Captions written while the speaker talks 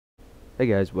Hey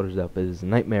guys, what is up? It is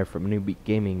Nightmare from Newbeat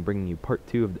Gaming bringing you part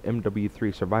 2 of the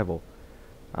MW3 Survival.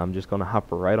 I'm just gonna hop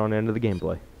right on into the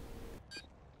gameplay.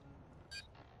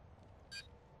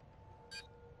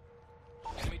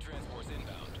 Enemy transports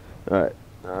inbound. Alright,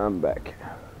 I'm back.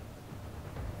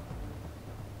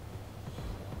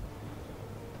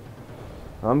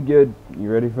 I'm good.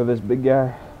 You ready for this big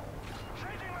guy?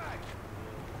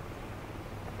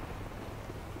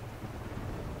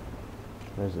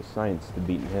 There's a science to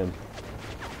beating him.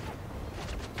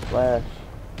 Flash.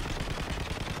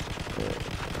 Yeah.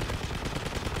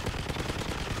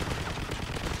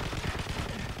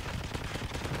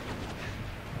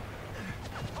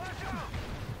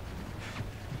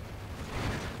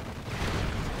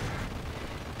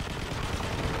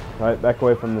 Alright, back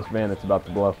away from this van, it's about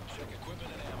to blow. Check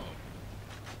equipment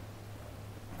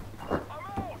and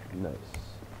ammo. Nice.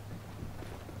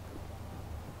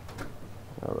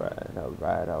 Alright. You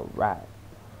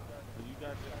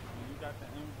got the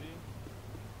MG?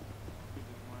 You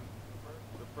just run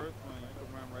the first one, you can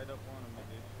run right up on him and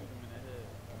just shoot him in the head.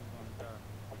 He's gonna die.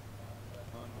 As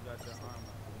long as you got your armor,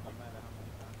 no matter how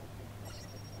many times you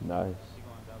shoot him, Nice. he's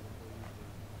gonna die before you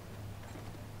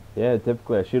do. Yeah,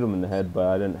 typically I shoot him in the head, but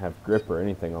I didn't have grip or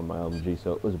anything on my LMG,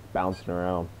 so it was bouncing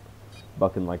around,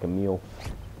 bucking like a mule. Which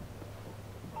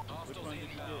Hostiles one did you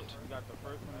inbound. get? You got the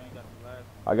first one or you got the last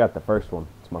one? I got the first one.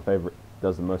 It's my favorite.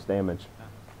 Does the most damage.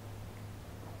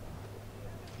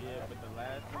 Yeah, but the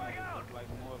last one is like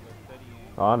more of a steady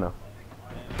aim. Oh, I know.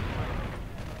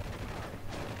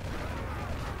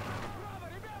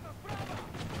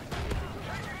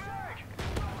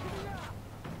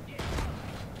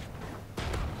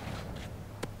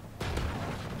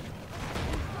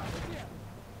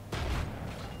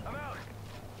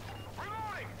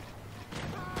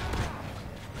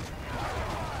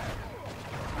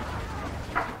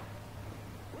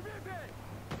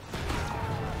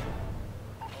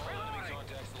 All enemy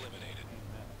contacts eliminated.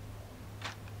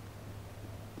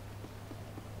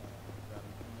 Got him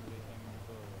as soon as they came in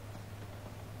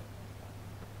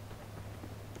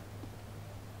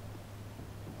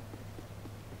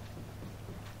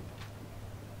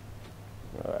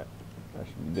the door. Alright. I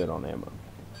should be good on ammo.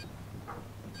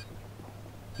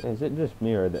 Is it just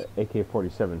me or the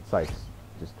AK-47 sights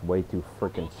just way too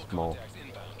freaking Multiple small? contacts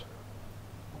inbound.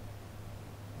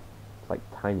 It's like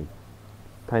tiny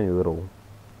little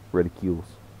reticules.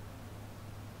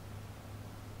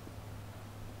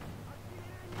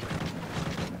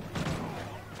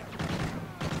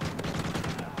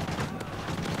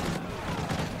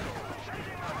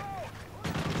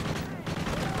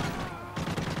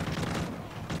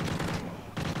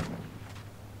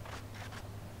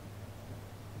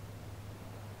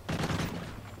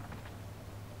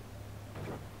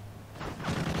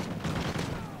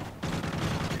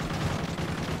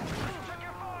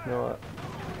 You know what?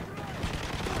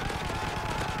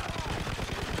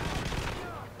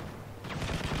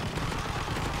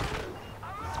 All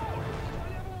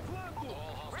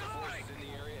hostile forces in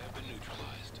the area have been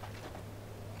neutralized.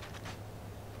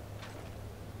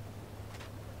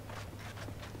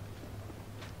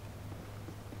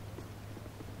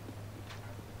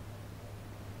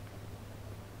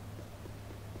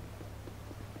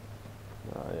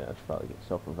 Oh yeah, I should probably get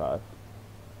self-revive.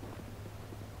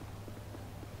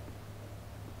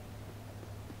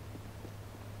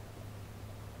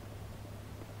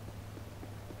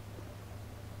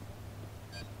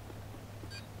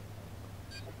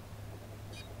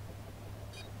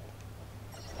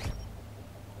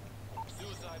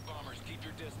 Suicide bombers, keep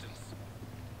your distance.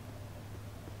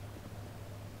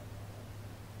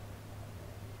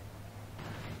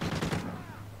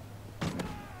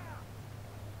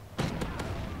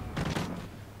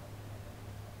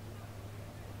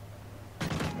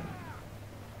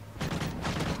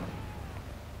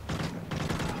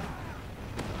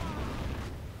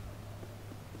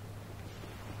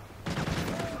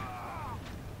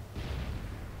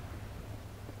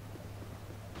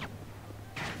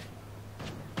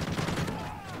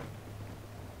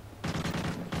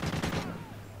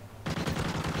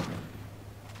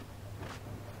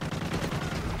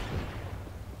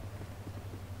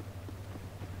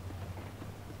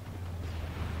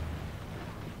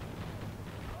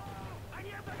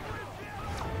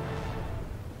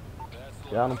 That's the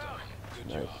Got him. last time. Good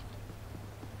Nice. job.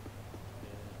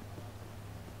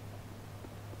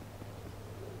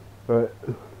 But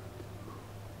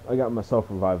I got my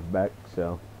self-revive back,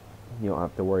 so you don't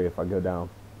have to worry if I go down.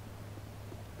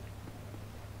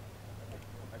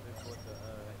 I just bought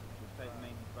the Type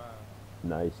 95.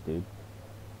 Nice, dude.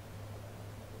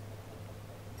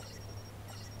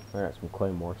 I got some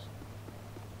claymores.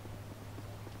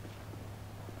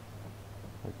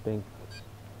 I think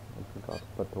I'll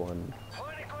put one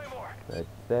right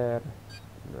there,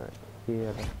 right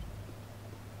here.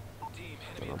 Team,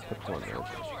 Then enemy I'll attack put one dogs are right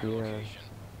approaching your here. location.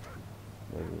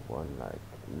 Maybe one like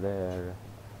there.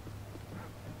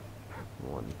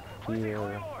 One here.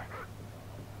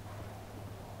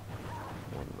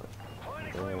 One like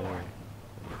there.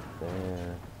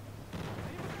 There.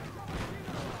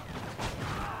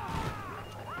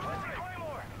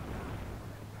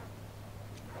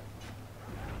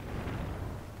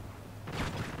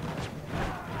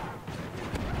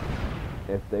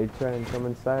 If they try and come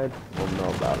inside, we'll know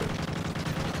about it.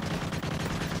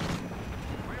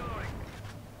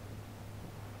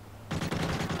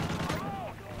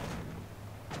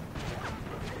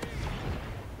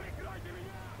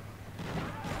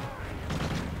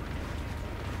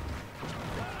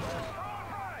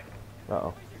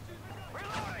 Uh-oh.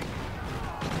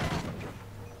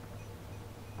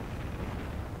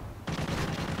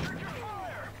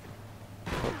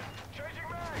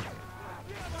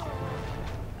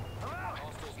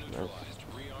 Hostiles neutralized.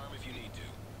 Rearm if you need to.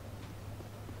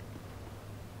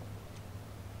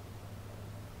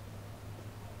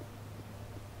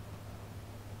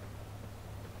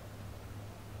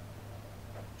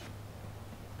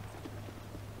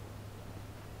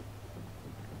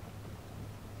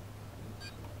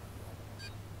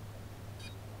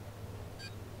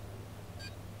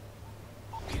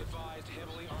 Be advised,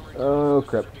 heavily armored Oh, gunfighters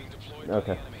crap. are being deployed by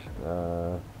Okay. the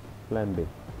enemy. Plan B.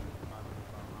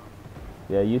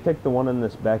 Yeah, you take the one in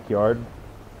this backyard.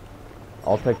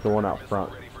 I'll take the one out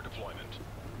front. Ready for deployment.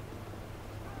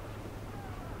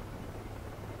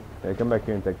 Yeah, come back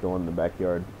here and take the one in the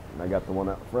backyard. I got the one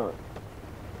out front.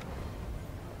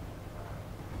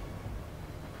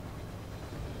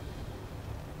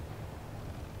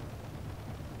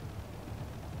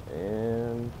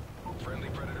 And Friendly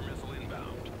Predator missile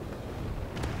inbound.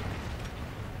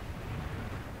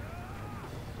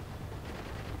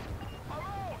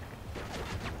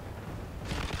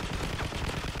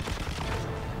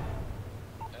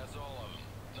 That's all of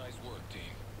them. Nice work, team.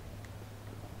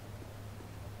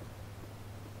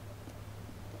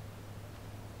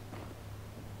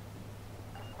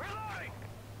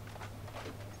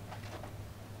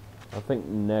 I think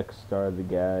next are the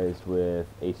guys with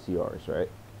ACRs, right?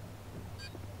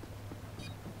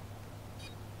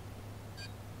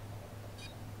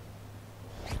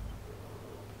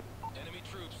 Enemy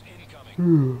troops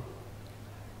incoming.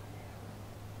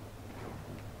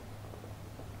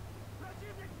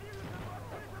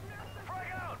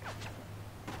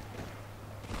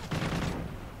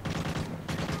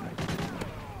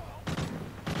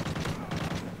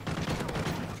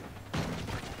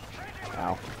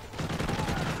 Ow.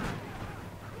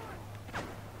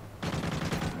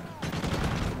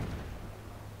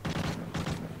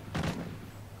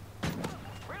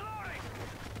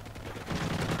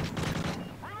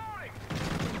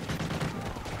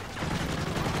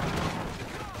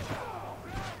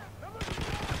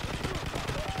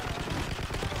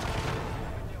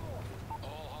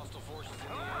 All hostile forces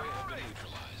in the area have been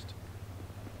neutralized.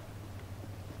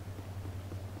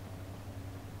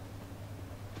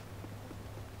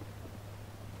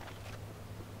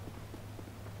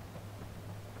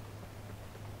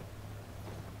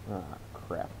 Ah,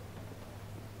 crap.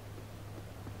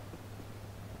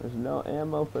 There's no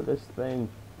ammo for this thing.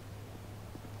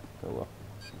 Oh well.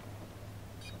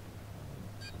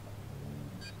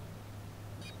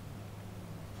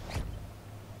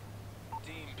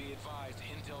 Team, be advised,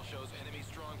 intel shows enemy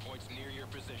strong points near your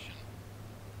position.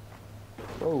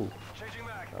 Whoa. Changing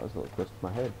back. That was a little close to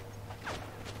my head.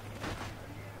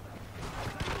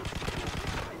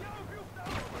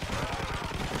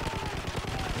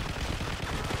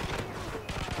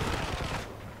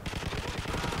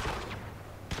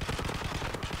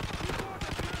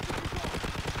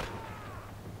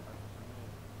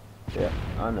 Yeah,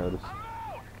 I noticed.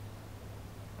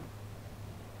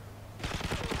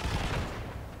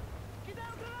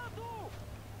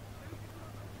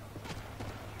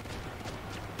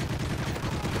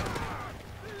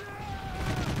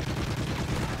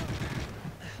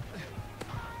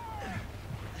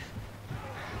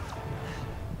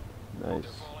 Nice.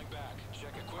 Falling back.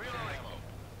 Check equipment and ammo.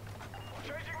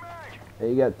 Hey,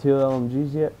 you got 2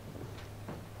 LMGs yet?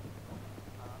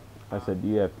 I said, do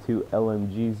you have 2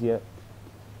 LMGs yet?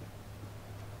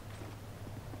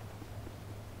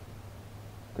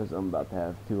 Because I'm about to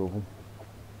have 2 of them.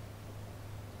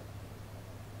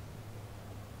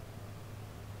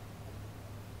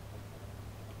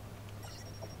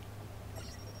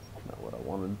 Not what I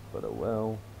wanted, but oh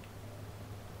well.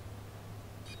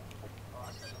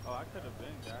 Oh, I could have been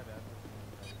got that.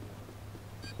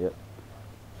 Yep.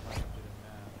 Might have did it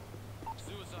now.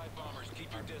 Suicide bombers,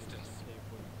 keep your distance.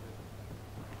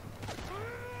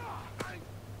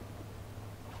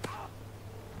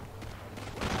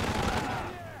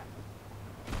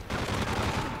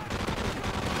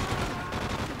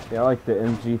 Yeah, I like the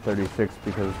MG36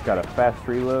 because it's got a fast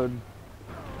reload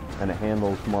and it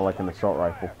handles more like an assault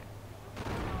rifle.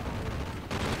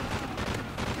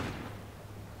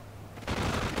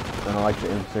 And I like the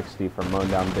M60 for mowing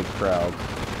down big crowds.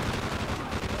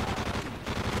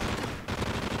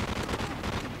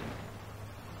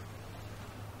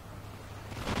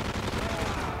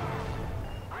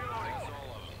 That's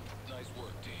all of them. Nice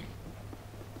work, team.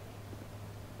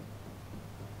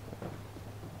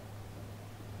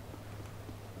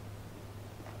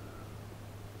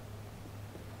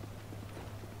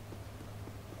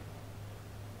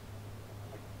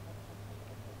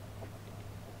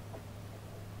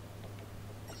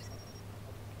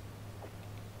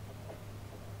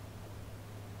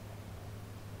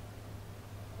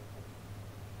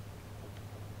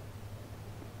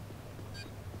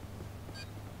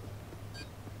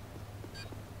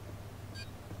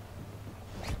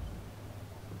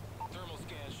 Thermal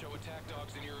scans show attack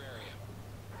dogs in your area.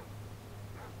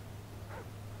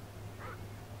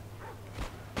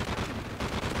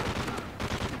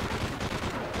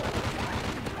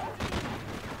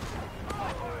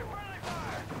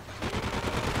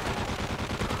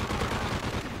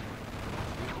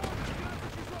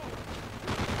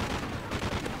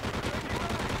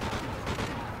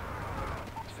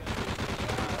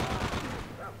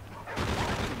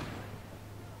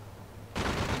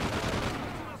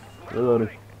 Reloading.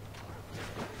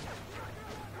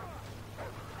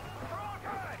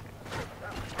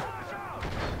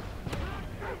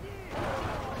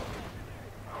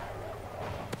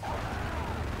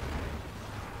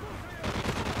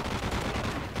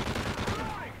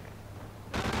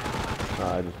 Oh,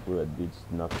 I just blew that dude's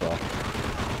nuts off.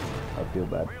 I feel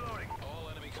bad. All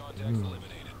enemy contacts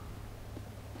eliminated.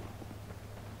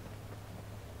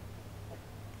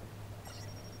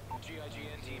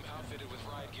 GIGN team outfitted with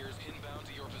riot gears inbound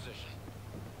to your position.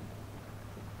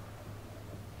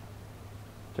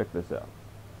 Check this out.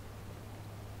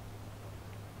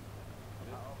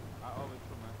 I always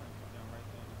put my sentry gun right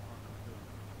there in the corner too.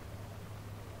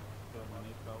 So when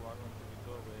they start walking through the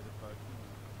doorway, they start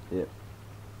shooting. Yep.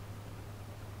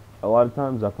 A lot of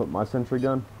times I put my sentry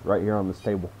gun right here on this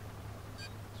table.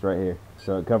 It's right here.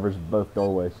 So it covers both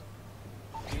doorways.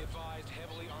 Be advised,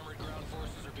 heavily armored ground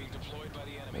forces are being deployed by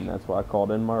the enemy. And that's why I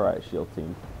called in my riot shield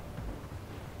team.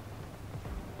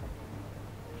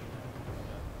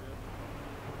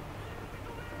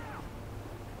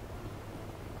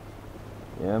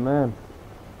 Yeah, man.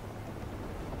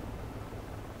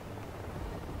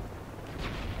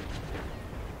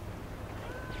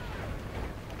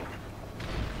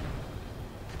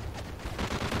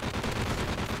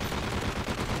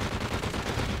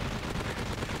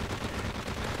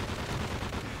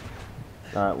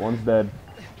 Alright, one's dead.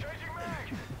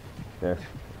 There.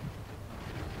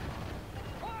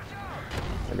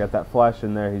 I got that flash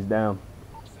in there, he's down.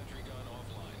 Sentry gun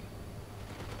offline.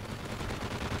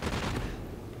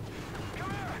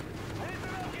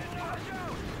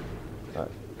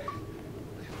 Alright.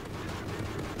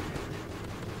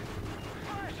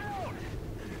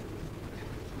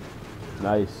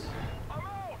 Nice.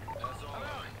 That's all.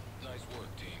 Nice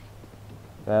work, team.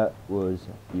 That was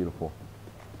beautiful.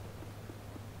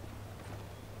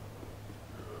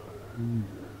 Especially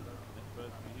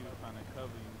when he was trying to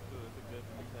cover you too. It's a good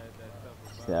thing you had that tough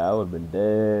about. Yeah, I would have been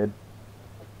dead.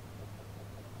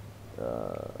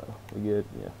 We good?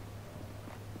 Yeah.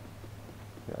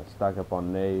 Gotta stock up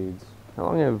on nades. How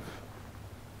long have...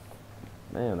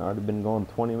 Man, I already been going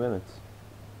 20 minutes.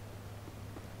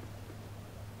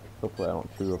 Hopefully I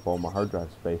don't chew up all my hard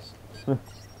drive space. Alright,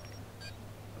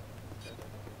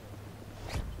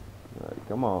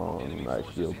 come on, Enemy riot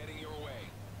forces shield. heading your way.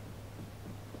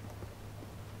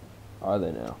 Are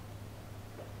they now?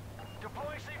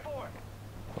 Deploy C4.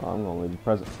 Well, I'm gonna leave a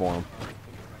present for them.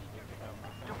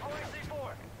 Deploy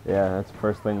C4. Yeah, that's the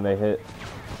first thing they hit.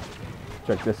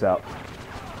 Check this out.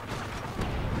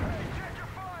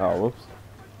 Oh, whoops.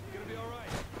 Gonna be all right.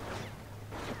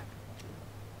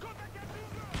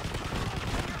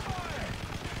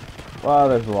 Well,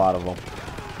 there's a lot of them.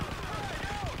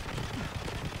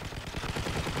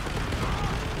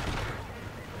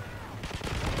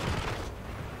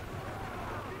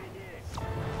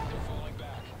 They're falling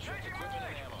back. Check equipment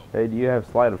and ammo. Hey, do you have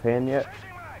sleight of hand yet?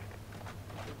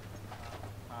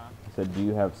 Huh? I said, do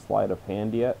you have sleight of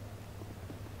hand yet?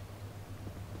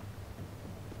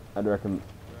 I'd recommend...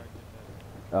 Where I get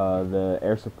that? The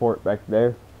air support back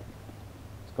there.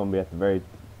 It's gonna be at the very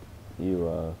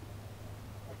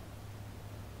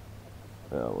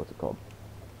what's it called?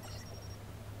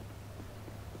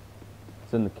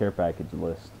 It's in the care package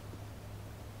list.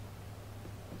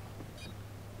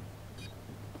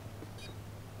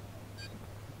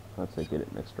 Let's say get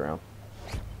it next round.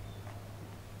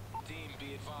 Team,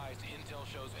 be advised, intel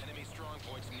shows enemy strong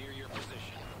points near your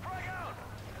position.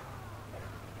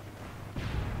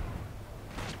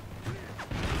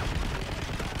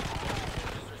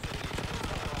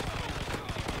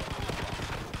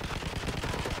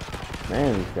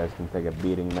 Man, these guys can take a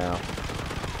beating now.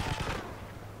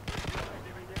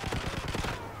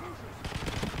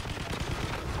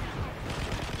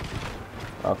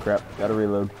 Oh crap, gotta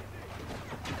reload.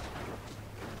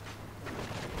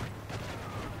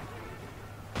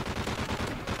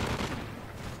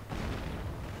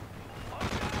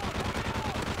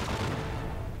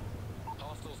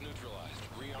 Hostiles neutralized.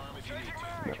 Rearm if you need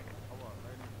to.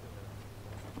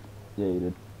 Yeah, you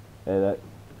did. Hey,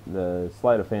 the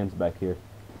sleight of hand's back here.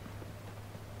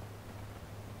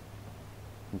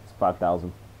 It's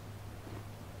 5,000.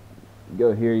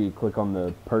 Go here, you click on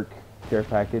the perk care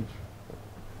package,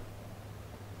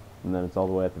 and then it's all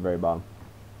the way at the very bottom.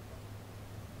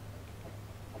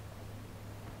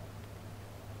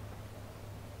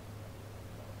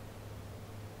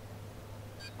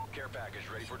 Care package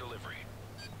ready for delivery.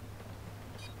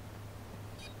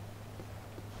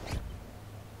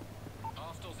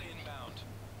 Hostiles inbound.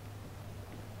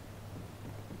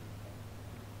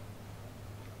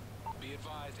 Be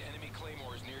advised, enemy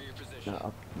claymores near your position.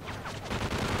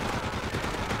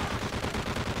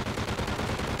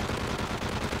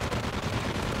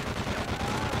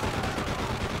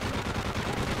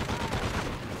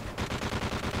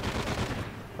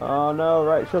 Oh no,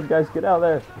 right shield guys, get out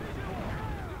there.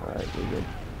 Alright, we're good.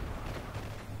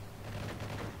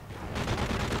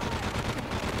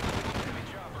 Enemy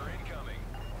chopper incoming.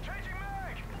 Changing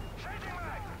mag! Changing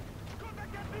mag!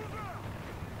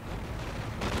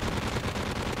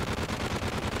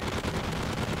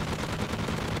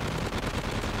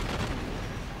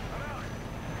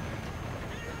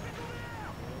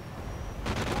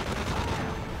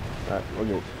 Alright, we're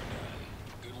good.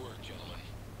 Good work, gentlemen.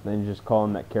 Then you just call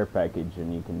in that care package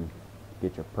and you can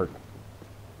get your perk.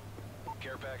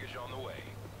 Care package on the way.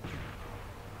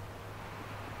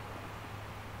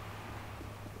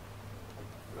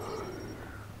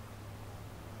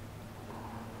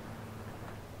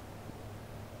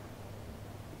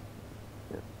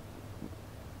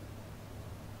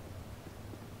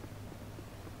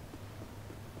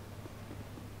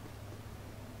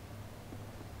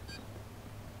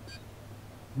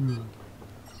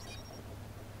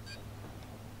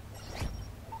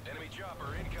 Enemy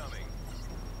chopper incoming.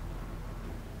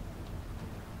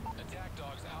 Attack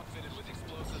dogs outfitted with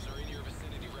explosives are in your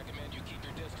vicinity. Recommend you keep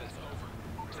your distance. Over.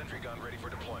 Sentry gun ready for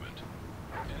deployment.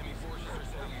 Enemy forces are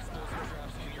setting explosive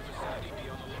traps in your vicinity. Be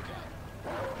on the lookout.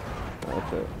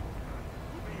 That's it.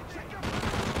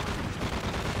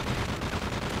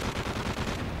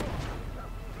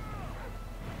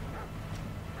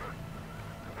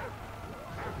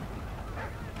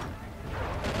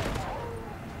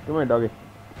 Come here, doggy.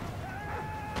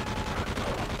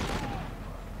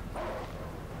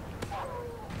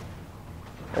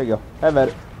 There you go. Have at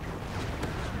it.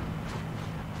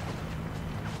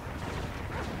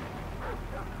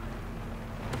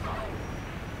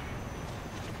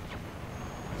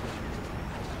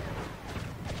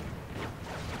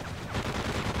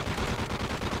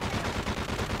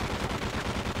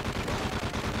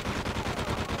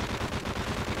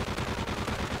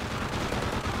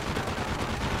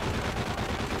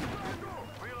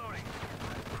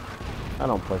 I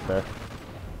don't play fair.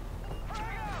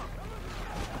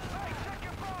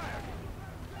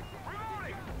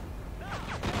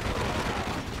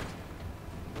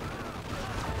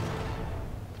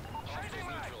 Hostiles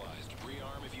neutralized.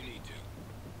 Rearm if you need to.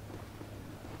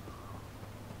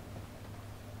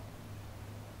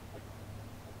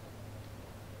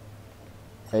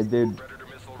 Hey, dude, Predator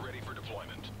missile ready for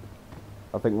deployment.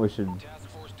 I think we should. Task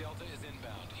Force Delta is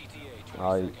inbound. ETA 20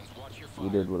 Oh, seconds. Watch your fire. you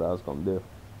did what I was gonna do,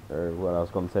 or what I was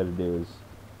gonna say to do is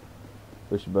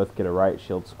we should both get a right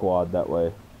shield squad. That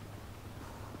way,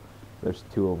 there's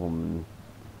two of them. And,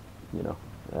 you know,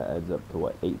 that adds up to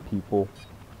what, 8 people.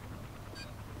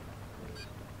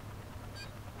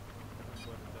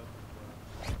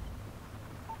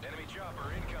 Enemy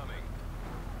chopper incoming.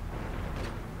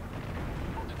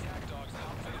 Attack dogs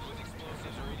outfitted with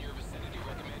explosives are in your vicinity.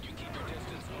 Recommend you keep your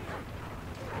distance. Over.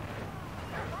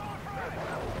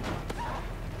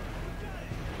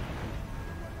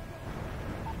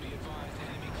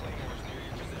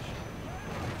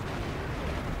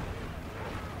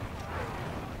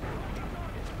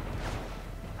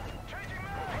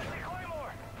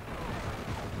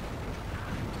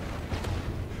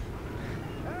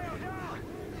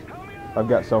 I've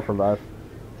got self-revive.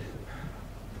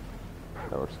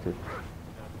 That works too.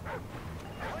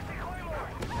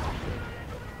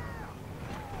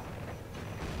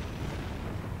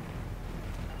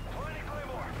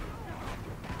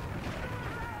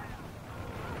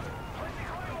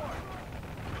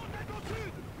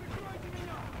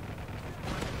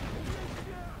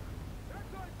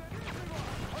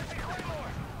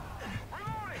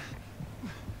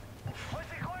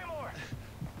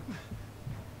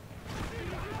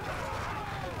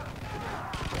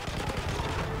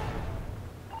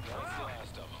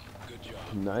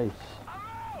 Nice.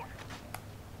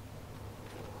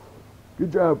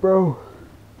 Good job, bro.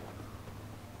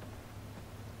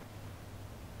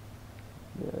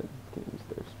 Yeah, can't use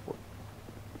their support.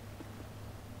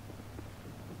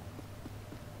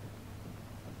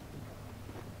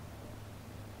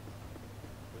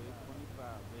 Wave 25,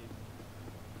 baby.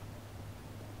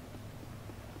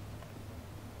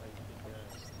 Like,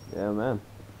 Yeah, man.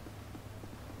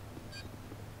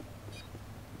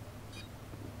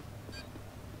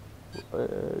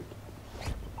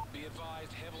 Be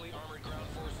advised, heavily armored ground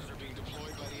forces are being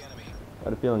deployed by the enemy. I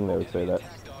had a feeling they would say Enemy that.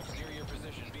 attack dogs near your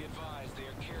position. Be advised, they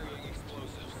are carrying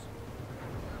explosives.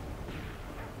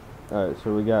 Alright,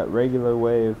 so we got regular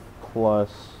wave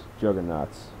plus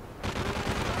juggernauts.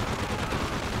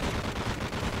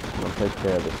 I'm gonna take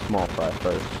care of the small fry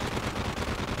first.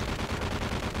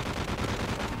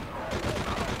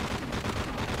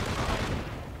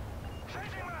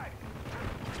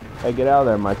 Hey, get out of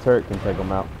there. My turret can take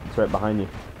them out. It's right behind you.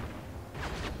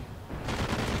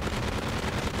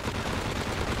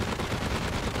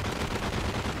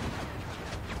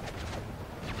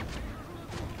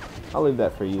 I'll leave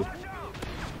that for you.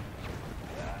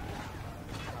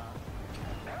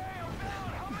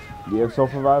 Do you have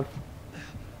self-revive?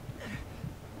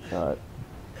 Alright.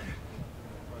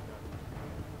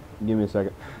 Give me a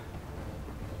second.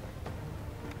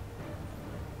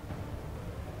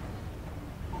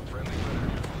 Friendly predator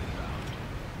missile inbound.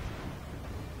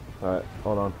 Alright,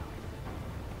 hold on.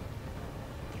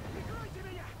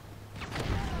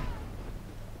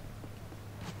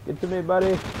 Get to me,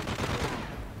 buddy.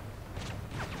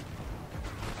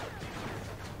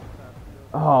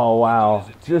 Oh, wow.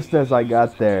 Just as I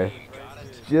got there.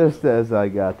 Just as I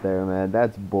got there, man.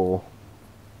 That's bull.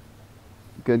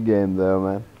 Good game, though,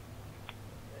 man.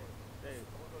 hey,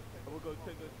 I'm gonna go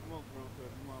take a smoke real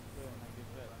quick. You know what I'm saying? I get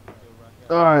back. I'm gonna rock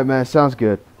out. Alright, man. Sounds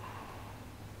good.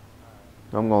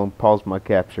 I'm going to pause my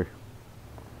capture.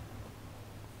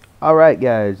 Alright,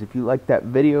 guys. If you liked that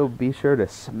video, be sure to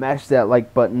smash that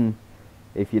like button.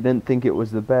 If you didn't think it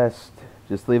was the best,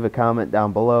 just leave a comment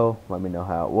down below. Let me know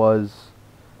how it was.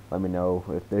 Let me know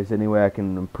if there's any way I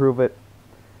can improve it.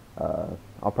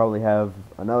 I'll probably have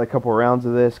another couple rounds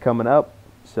of this coming up.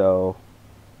 So,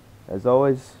 as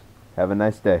always, have a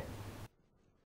nice day.